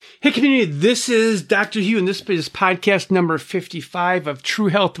Hey community, this is Dr. Hugh and this is podcast number 55 of True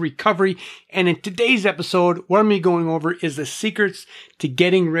Health Recovery. And in today's episode, what I'm going to be going over is the secrets to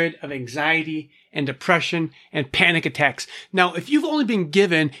getting rid of anxiety and depression and panic attacks. Now, if you've only been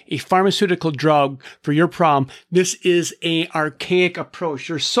given a pharmaceutical drug for your problem, this is an archaic approach.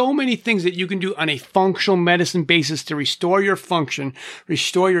 There's so many things that you can do on a functional medicine basis to restore your function,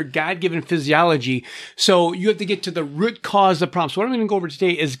 restore your God-given physiology. So you have to get to the root cause of the problem. So what I'm going to go over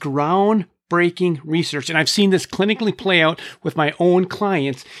today is groundbreaking research, and I've seen this clinically play out with my own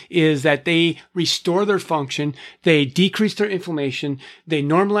clients, is that they restore their function, they decrease their inflammation, they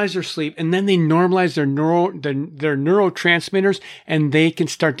normalize their sleep, and then they normalize their neurotransmitters, and they can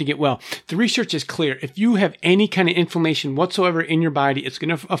start to get well. The research is clear. If you have any kind of inflammation whatsoever in your body, it's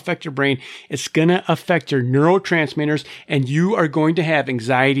going to affect your brain, it's going to affect your neurotransmitters, and you are going to have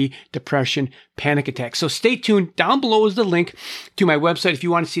anxiety, depression, panic attacks. So stay tuned. Down below is the link to my website if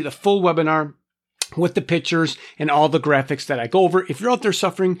you want to see the full webinar with the pictures and all the graphics that I go over. If you're out there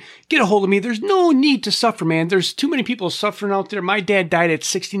suffering, get a hold of me. There's no need to suffer, man. There's too many people suffering out there. My dad died at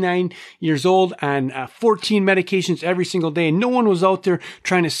 69 years old on 14 medications every single day, and no one was out there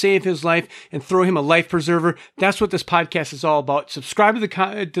trying to save his life and throw him a life preserver. That's what this podcast is all about. Subscribe to the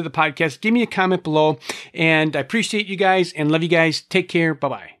podcast. Give me a comment below, and I appreciate you guys and love you guys. Take care.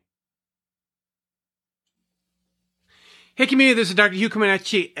 Bye-bye. Hey community, this is Dr. Hugh coming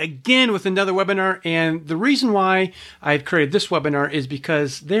at you again with another webinar, and the reason why I've created this webinar is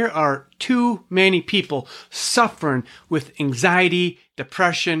because there are too many people suffering with anxiety,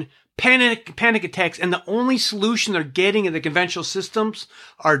 depression, panic attacks, and the only solution they're getting in the conventional systems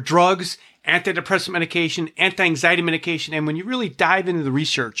are drugs, antidepressant medication, anti-anxiety medication. And when you really dive into the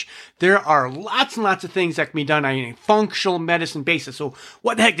research, there are lots and lots of things that can be done on a functional medicine basis. So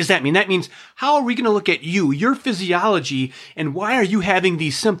what the heck does that mean? That means, how are we going to look at you, your physiology, and why are you having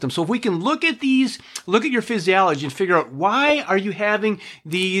these symptoms? So if we can look at your physiology and figure out why are you having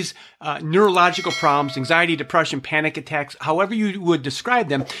these neurological problems, anxiety, depression, panic attacks, however you would describe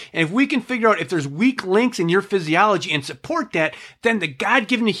them. And if we can figure out if there's weak links in your physiology and support that, then the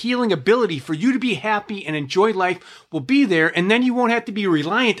God-given healing ability for you to be happy and enjoy life will be there, and then you won't have to be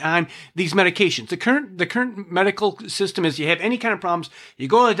reliant on these medications. The current medical system is, you have any kind of problems, you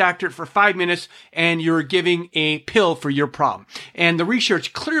go to the doctor for 5 minutes and you're giving a pill for your problem. And the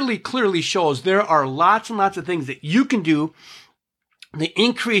research clearly shows there are lots and lots of things that you can do to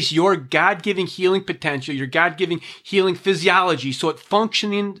increase your God-given healing potential, your God-given healing physiology, so it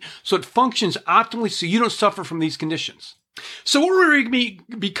functions optimally, so you don't suffer from these conditions. So what we're going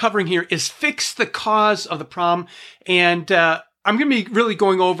to be covering here is fix the cause of the problem, and I'm going to be really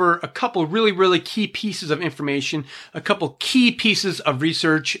going over a couple really key pieces of information, a couple key pieces of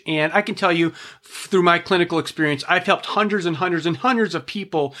research, and I can tell you through my clinical experience, I've helped hundreds of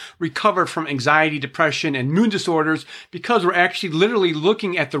people recover from anxiety, depression, and mood disorders because we're actually literally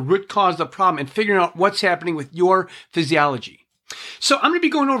looking at the root cause of the problem and figuring out what's happening with your physiology. So I'm going to be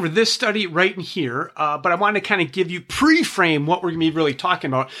going over this study right in here, but I want to kind of give you pre-frame what we're going to be really talking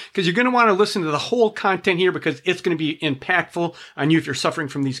about, because you're going to want to listen to the whole content here because it's going to be impactful on you if you're suffering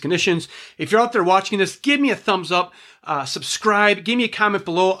from these conditions. If you're out there watching this, give me a thumbs up, subscribe, give me a comment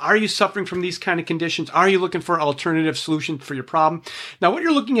below. Are you suffering from these kind of conditions? Are you looking for an alternative solution for your problem? Now, what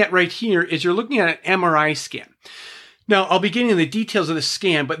you're looking at right here is you're looking at an MRI scan. Now, I'll be getting into the details of the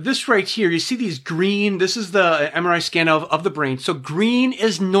scan, but this right here, you see these green, this is the MRI scan of the brain. So green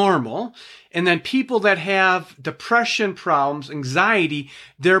is normal. And then people that have depression problems, anxiety,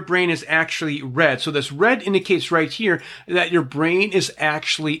 their brain is actually red. So this red indicates right here that your brain is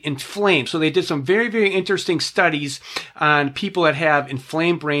actually inflamed. So they did some very interesting studies on people that have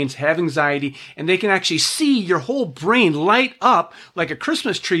inflamed brains, have anxiety, and they can actually see your whole brain light up like a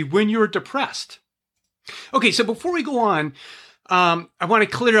Christmas tree when you're depressed. Okay, so before we go on, I want to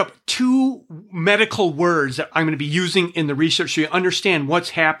clear up two medical words that I'm going to be using in the research so you understand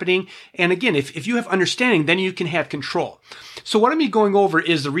what's happening. And again, if you have understanding, then you can have control. So what I'm going to be going over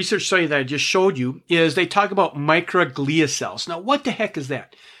is the research study that I just showed you, is they talk about microglia cells. Now, what the heck is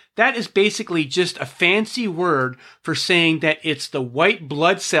that? That is basically just a fancy word for saying that it's the white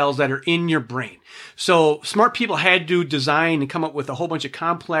blood cells that are in your brain. So smart people had to design and come up with a whole bunch of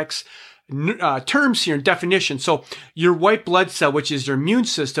complex terms here and definitions. So your white blood cell, which is your immune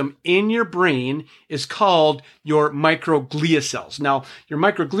system in your brain, is called your microglia cells. Now, your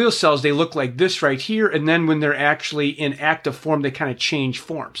microglia cells, they look like this right here. And then when they're actually in active form, they kind of change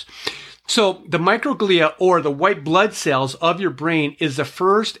forms. So the microglia, or the white blood cells of your brain, is the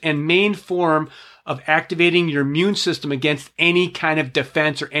first and main form of activating your immune system against any kind of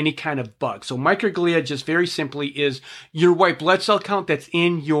defense or any kind of bug. So microglia, just very simply, is your white blood cell count that's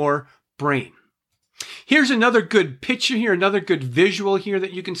in your brain. Here's another good picture here, another good visual here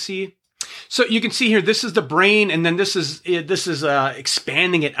that you can see. So you can see here, this is the brain, and then this is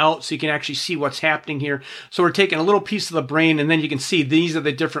expanding it out so you can actually see what's happening here. So we're taking a little piece of the brain, and then you can see these are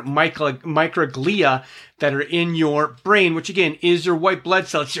the different microglia that are in your brain, which again is your white blood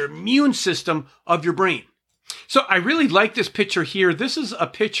cell. It's your immune system of your brain. So I really like this picture here. This is a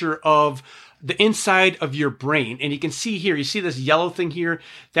picture of the inside of your brain. And you can see here, you see this yellow thing here?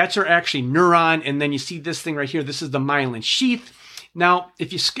 That's our actually neuron. And then you see this thing right here. This is the myelin sheath. Now,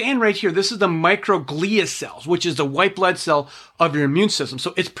 if you scan right here, this is the microglia cells, which is the white blood cell of your immune system.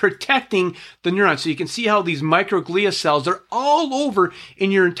 So it's protecting the neurons. So you can see how these microglia cells are all over in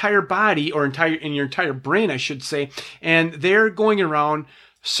your entire body, or in your entire brain, I should say. And they're going around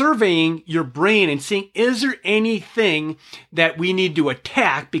surveying your brain and seeing, is there anything that we need to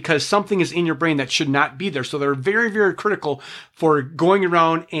attack because something is in your brain that should not be there. So they're very, very critical for going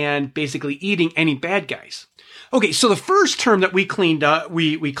around and basically eating any bad guys. Okay, so the first term that we cleaned up,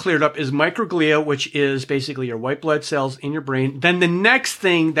 we cleared up is microglia, which is basically your white blood cells in your brain. Then the next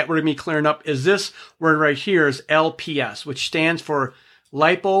thing that we're going to be clearing up is this word right here, is LPS, which stands for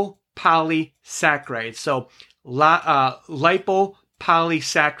lipopolysaccharides. So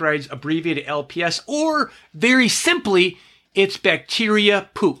lipopolysaccharides, abbreviated LPS, or very simply, it's bacteria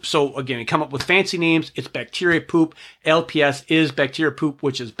poop. So again, we come up with fancy names. It's bacteria poop. LPS is bacteria poop,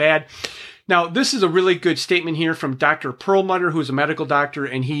 which is bad. Now, this is a really good statement here from Dr. Perlmutter, who's a medical doctor,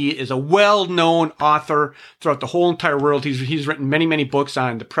 and he is a well-known author throughout the whole entire world. He's written many, many books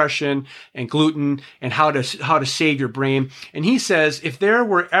on depression and gluten and how to save your brain. And he says, if there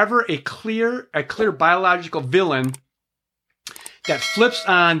were ever a clear biological villain that flips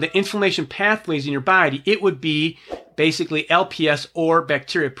on the inflammation pathways in your body, it would be basically LPS or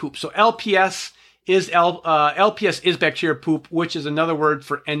bacteria poop. So LPS is bacteria poop, which is another word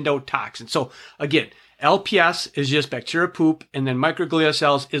for endotoxin. So again, LPS is just bacteria poop, and then microglia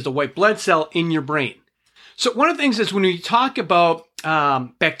cells is the white blood cell in your brain. So one of the things is when we talk about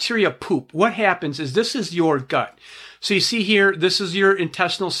bacteria poop, what happens is this is your gut. So you see here, this is your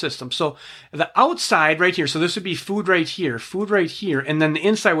intestinal system. So the outside right here, so this would be food right here, and then the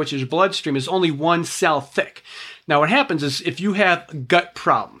inside, which is your bloodstream, is only one cell thick. Now what happens is if you have gut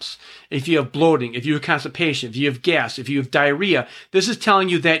problems, if you have bloating, if you have constipation, if you have gas, if you have diarrhea, this is telling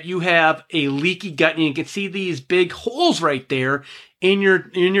you that you have a leaky gut, and you can see these big holes right there in your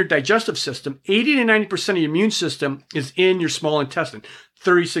digestive system. 80 to 90% of your immune system is in your small intestine,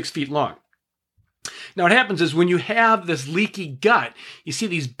 36 feet long. Now what happens is when you have this leaky gut, you see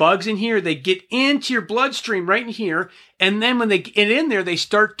these bugs in here, they get into your bloodstream right in here, and then when they get in there, they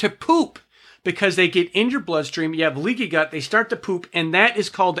start to poop. Because they get in your bloodstream, you have leaky gut, they start to poop, and that is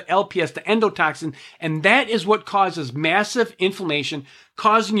called the LPS, the endotoxin, and that is what causes massive inflammation,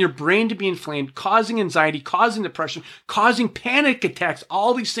 causing your brain to be inflamed, causing anxiety, causing depression, causing panic attacks,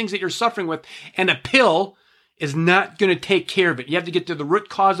 all these things that you're suffering with, and a pill is not going to take care of it. You have to get to the root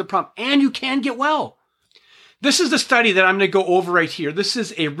cause of the problem, and you can get well. This is the study that I'm going to go over right here. This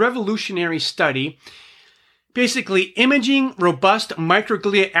is a revolutionary study. Basically, imaging robust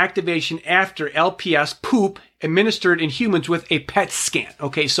microglia activation after LPS poop administered in humans with a PET scan.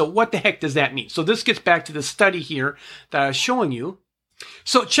 Okay, so what the heck does that mean? So this gets back to the study here that I was showing you.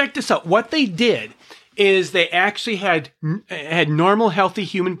 So check this out. What they did is they actually had normal, healthy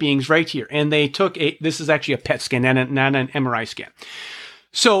human beings right here. And they took this is actually a PET scan, not an MRI scan.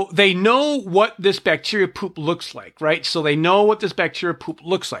 So they know what this bacteria poop looks like, right? So they know what this bacteria poop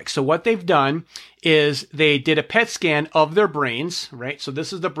looks like. So what they've done is they did a PET scan of their brains, right? So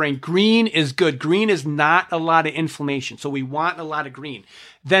this is the brain. Green is good. Green is not a lot of inflammation. So we want a lot of green.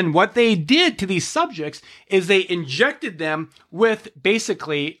 Then what they did to these subjects is they injected them with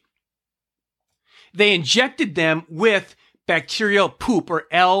bacterial poop, or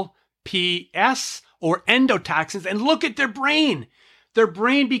LPS, or endotoxins, and look at their brain. Their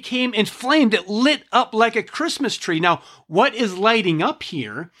brain became inflamed. It lit up like a Christmas tree. Now, what is lighting up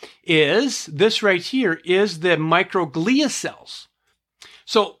here is this right here is the microglia cells.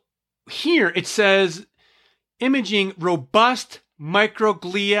 So here it says imaging robust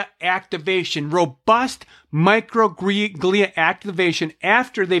microglia activation. Robust microglia activation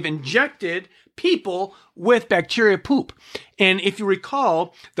after they've injected people with bacteria poop. And if you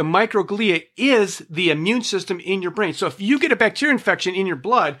recall, the microglia is the immune system in your brain. So if you get a bacteria infection in your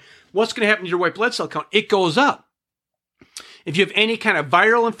blood, what's going to happen to your white blood cell count? It goes up. If you have any kind of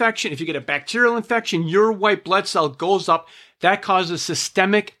viral infection, if you get a bacterial infection, your white blood cell goes up. That causes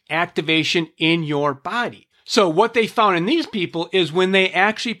systemic activation in your body. So what they found in these people is when they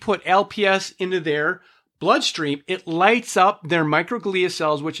actually put LPS into their bloodstream, it lights up their microglia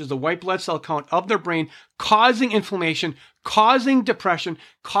cells, which is the white blood cell count of their brain, causing inflammation, causing depression,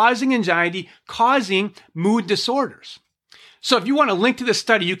 causing anxiety, causing mood disorders. So if you want to link to this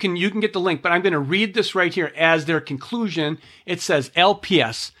study, you can get the link, but I'm going to read this right here as their conclusion. It says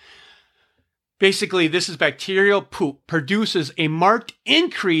LPS. Basically, this is bacterial poop, produces a marked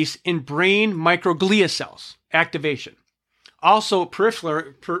increase in brain microglia cells activation. Also,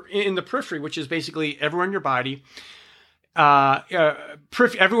 in the periphery, which is basically everywhere in your body,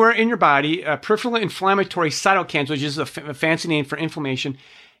 peripheral inflammatory cytokines, which is a fancy name for inflammation,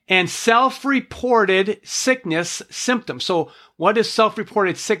 and self-reported sickness symptoms. So what is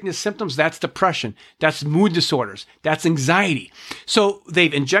self-reported sickness symptoms? That's depression. That's mood disorders. That's anxiety. So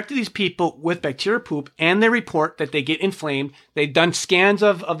they've injected these people with bacteria poop and they report that they get inflamed. They've done scans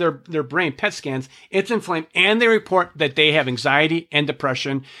of their brain, PET scans. It's inflamed. And they report that they have anxiety and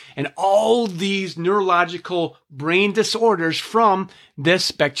depression and all these neurological brain disorders from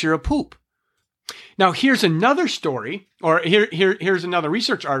this bacterial poop. Now, here's another story, or here's another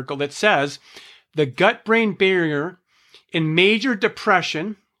research article that says the gut-brain barrier in major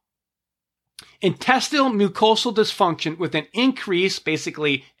depression, intestinal mucosal dysfunction with an increase,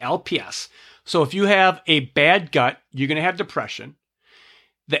 basically LPS. So if you have a bad gut, you're going to have depression.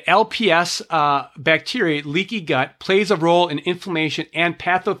 The LPS bacteria, leaky gut, plays a role in inflammation and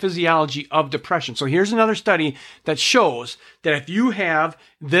pathophysiology of depression. So here's another study that shows that if you have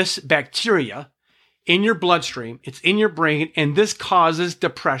this bacteria in your bloodstream, it's in your brain, and this causes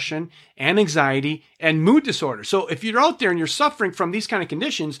depression and anxiety and mood disorders. So if you're out there and you're suffering from these kind of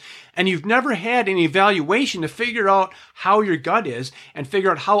conditions and you've never had an evaluation to figure out how your gut is and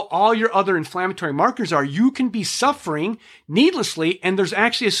figure out how all your other inflammatory markers are, you can be suffering needlessly, and there's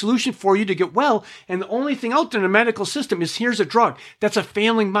actually a solution for you to get well. And the only thing out there in the medical system is here's a drug. That's a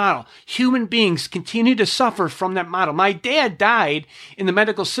failing model. Human beings continue to suffer from that model. My dad died in the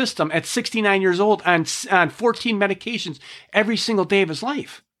medical system at 69 years old on 14 medications every single day of his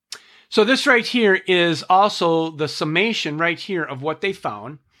life. So this right here is also the summation right here of what they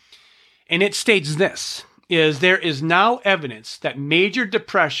found. And it states this, is there is now evidence that major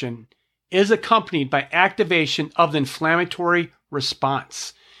depression is accompanied by activation of the inflammatory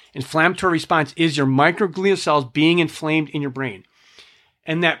response. Inflammatory response is your microglia cells being inflamed in your brain.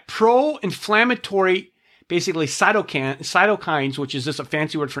 And that pro-inflammatory, basically cytokines, which is just a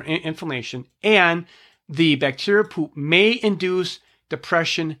fancy word for inflammation, and the bacteria poop may induce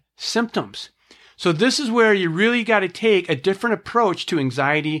depression symptoms. So this is where you really got to take a different approach to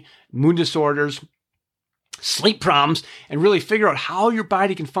anxiety, mood disorders, sleep problems, and really figure out how your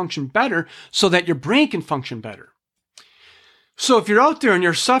body can function better so that your brain can function better. So if you're out there and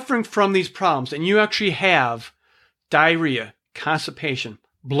you're suffering from these problems and you actually have diarrhea, constipation,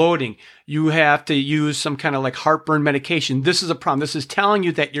 bloating, you have to use some kind of like heartburn medication. This is a problem. This is telling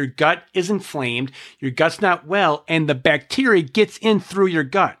you that your gut is inflamed, your gut's not well, and the bacteria gets in through your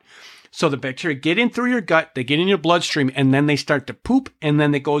gut. So the bacteria get in through your gut, they get in your bloodstream, and then they start to poop, and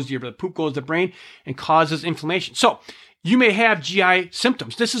then the poop goes to the brain and causes inflammation. So you may have GI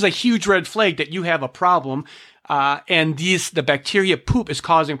symptoms. This is a huge red flag that you have a problem. And the bacteria poop is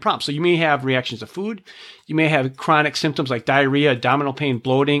causing problems. So you may have reactions to food. You may have chronic symptoms like diarrhea, abdominal pain,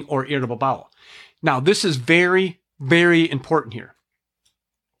 bloating, or irritable bowel. Now, this is very, very important here.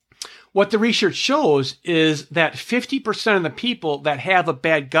 What the research shows is that 50% of the people that have a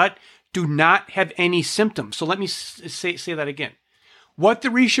bad gut do not have any symptoms. So let me say that again. What the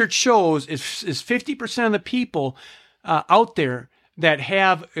research shows is 50% of the people out there that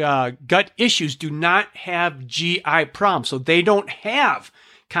have gut issues do not have GI problems. So they don't have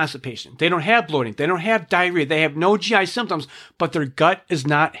constipation. They don't have bloating. They don't have diarrhea. They have no GI symptoms, but their gut is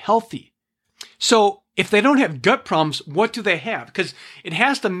not healthy. So if they don't have gut problems, what do they have? Because it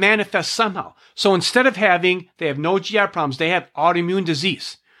has to manifest somehow. So instead of they have no GI problems, they have autoimmune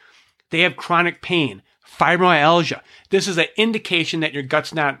disease. They have chronic pain, fibromyalgia. This is an indication that your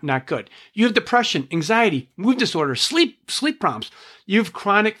gut's not good. You have depression, anxiety, mood disorder, sleep problems. You have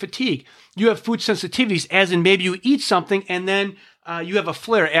chronic fatigue. You have food sensitivities, as in maybe you eat something and then you have a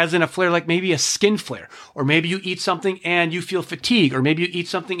flare, as in a flare like maybe a skin flare. Or maybe you eat something and you feel fatigue. Or maybe you eat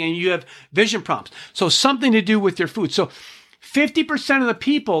something and you have vision problems. So something to do with your food. So 50% of the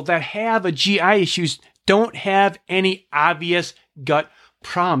people that have a GI issues don't have any obvious gut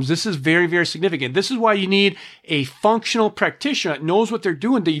problems. This is very, very significant. This is why you need a functional practitioner that knows what they're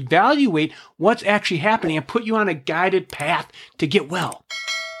doing to evaluate what's actually happening and put you on a guided path to get well.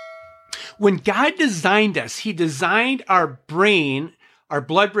 When God designed us, He designed our brain, our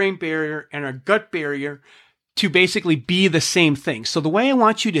blood-brain barrier, and our gut barrier to basically be the same thing. So the way I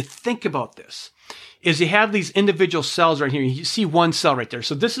want you to think about this is you have these individual cells right here. You see one cell right there.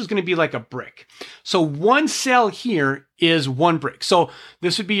 So this is going to be like a brick. So one cell here is one brick. So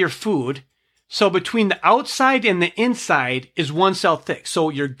this would be your food. So between the outside and the inside is one cell thick.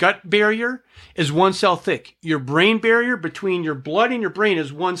 So your gut barrier is one cell thick. Your brain barrier between your blood and your brain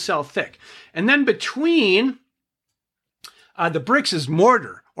is one cell thick. And then between the bricks is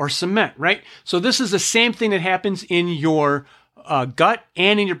mortar or cement, right? So this is the same thing that happens in your gut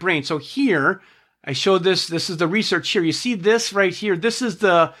and in your brain. So here, I showed this. This is the research here. You see this right here. This is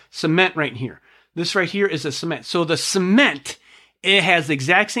the cement right here. This right here is the cement. So the cement, it has the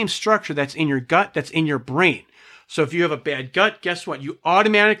exact same structure that's in your gut, that's in your brain. So if you have a bad gut, guess what? You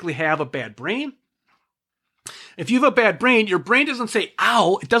automatically have a bad brain. If you have a bad brain, your brain doesn't say,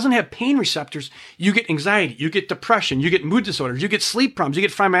 ow, it doesn't have pain receptors. You get anxiety, you get depression, you get mood disorders, you get sleep problems, you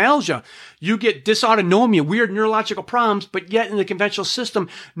get fibromyalgia, you get dysautonomia, weird neurological problems, but yet in the conventional system,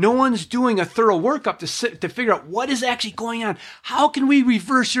 no one's doing a thorough workup to figure out what is actually going on. How can we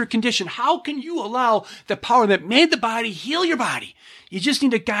reverse your condition? How can you allow the power that made the body heal your body? You just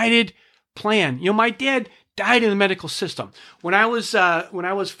need a guided plan. You know, my dad died in the medical system. When I was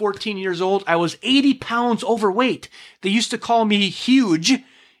 14 years old, I was 80 pounds overweight. They used to call me Huge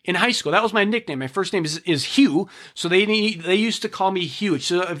in high school. That was my nickname. My first name is Hugh, so they used to call me Huge.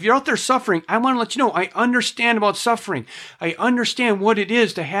 So if you're out there suffering, I want to let you know I understand about suffering. I understand what it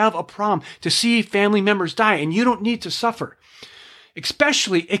is to have a problem, to see family members die, and you don't need to suffer.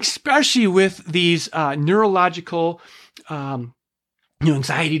 Especially with these neurological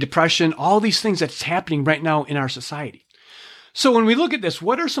anxiety, depression, all these things that's happening right now in our society. So when we look at this,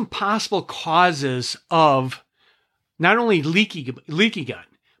 what are some possible causes of not only leaky gut,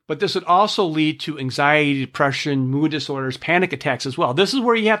 but this would also lead to anxiety, depression, mood disorders, panic attacks as well. This is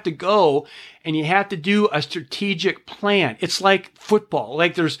where you have to go and you have to do a strategic plan. It's like football.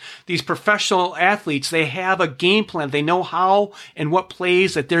 Like there's these professional athletes, they have a game plan. They know how and what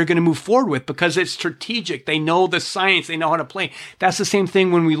plays that they're going to move forward with because it's strategic. They know the science. They know how to play. That's the same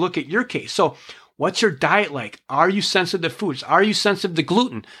thing when we look at your case. So what's your diet like? Are you sensitive to foods? Are you sensitive to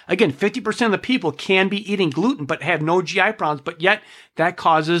gluten? Again, 50% of the people can be eating gluten but have no GI problems, but yet that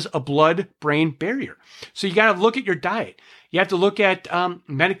causes a blood-brain barrier. So you got to look at your diet. You have to look at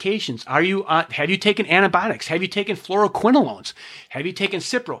medications. Have you taken antibiotics? Have you taken fluoroquinolones? Have you taken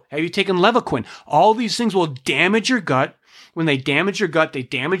Cipro? Have you taken Levaquin? All these things will damage your gut. When they damage your gut, they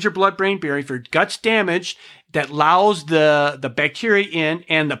damage your blood-brain barrier. If your gut's damaged, that allows the bacteria in,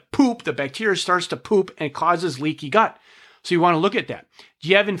 and the bacteria starts to poop and causes leaky gut. So you want to look at that. Do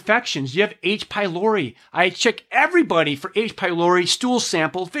you have infections? Do you have H. pylori? I check everybody for H. pylori, stool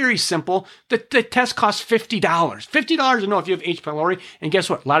sample, very simple. The test costs $50. $50 to know if you have H. pylori, and guess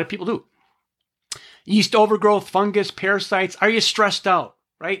what? A lot of people do. Yeast overgrowth, fungus, parasites. Are you stressed out,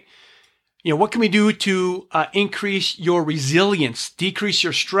 right? What can we do to increase your resilience, decrease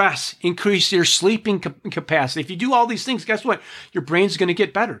your stress, increase your sleeping capacity? If you do all these things, guess what? Your brain's going to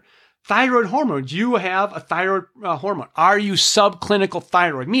get better. Thyroid hormone. Do you have a thyroid hormone? Are you subclinical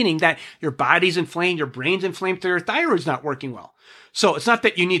thyroid? Meaning that your body's inflamed, your brain's inflamed, your thyroid's not working well. So it's not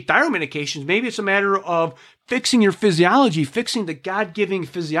that you need thyroid medications. Maybe it's a matter of fixing your physiology, fixing the God-giving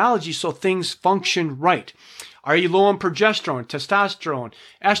physiology so things function right. Are you low on progesterone, testosterone,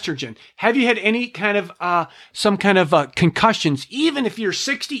 estrogen? Have you had any kind of, some kind of concussions? Even if you're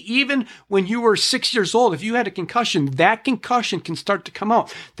 60, even when you were 6 years old, if you had a concussion, that concussion can start to come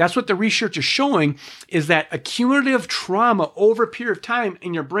out. That's what the research is showing, is that accumulative trauma over a period of time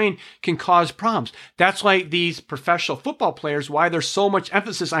in your brain can cause problems. That's why these professional football players, why there's so much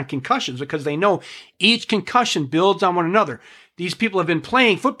emphasis on concussions, because they know each concussion builds on one another. These people have been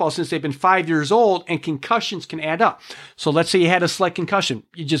playing football since they've been 5 years old, and concussions can add up. So let's say you had a slight concussion.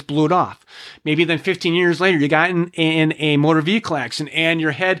 You just blew it off. Maybe then 15 years later, you got in a motor vehicle accident and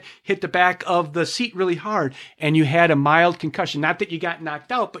your head hit the back of the seat really hard and you had a mild concussion. Not that you got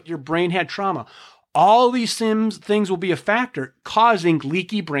knocked out, but your brain had trauma. All these things will be a factor causing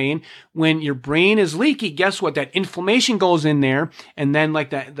leaky brain. When your brain is leaky, guess what? That inflammation goes in there, and then like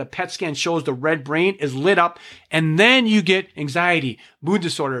the PET scan shows the red brain is lit up, and then you get anxiety, mood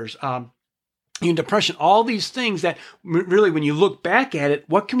disorders, depression, all these things that really, when you look back at it,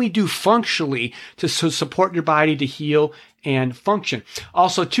 what can we do functionally to support your body to heal and function.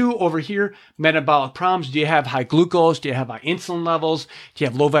 Also, too, over here, metabolic problems. Do you have high glucose? Do you have high insulin levels? Do you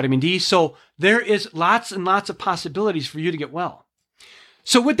have low vitamin D? So there is lots and lots of possibilities for you to get well.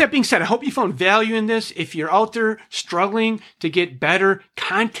 So with that being said, I hope you found value in this. If you're out there struggling to get better,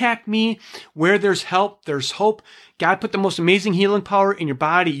 contact me. Where there's help, there's hope. God put the most amazing healing power in your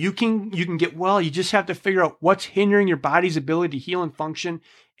body. You can get well. You just have to figure out what's hindering your body's ability to heal and function,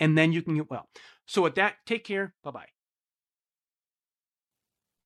 and then you can get well. So with that, take care. Bye-bye.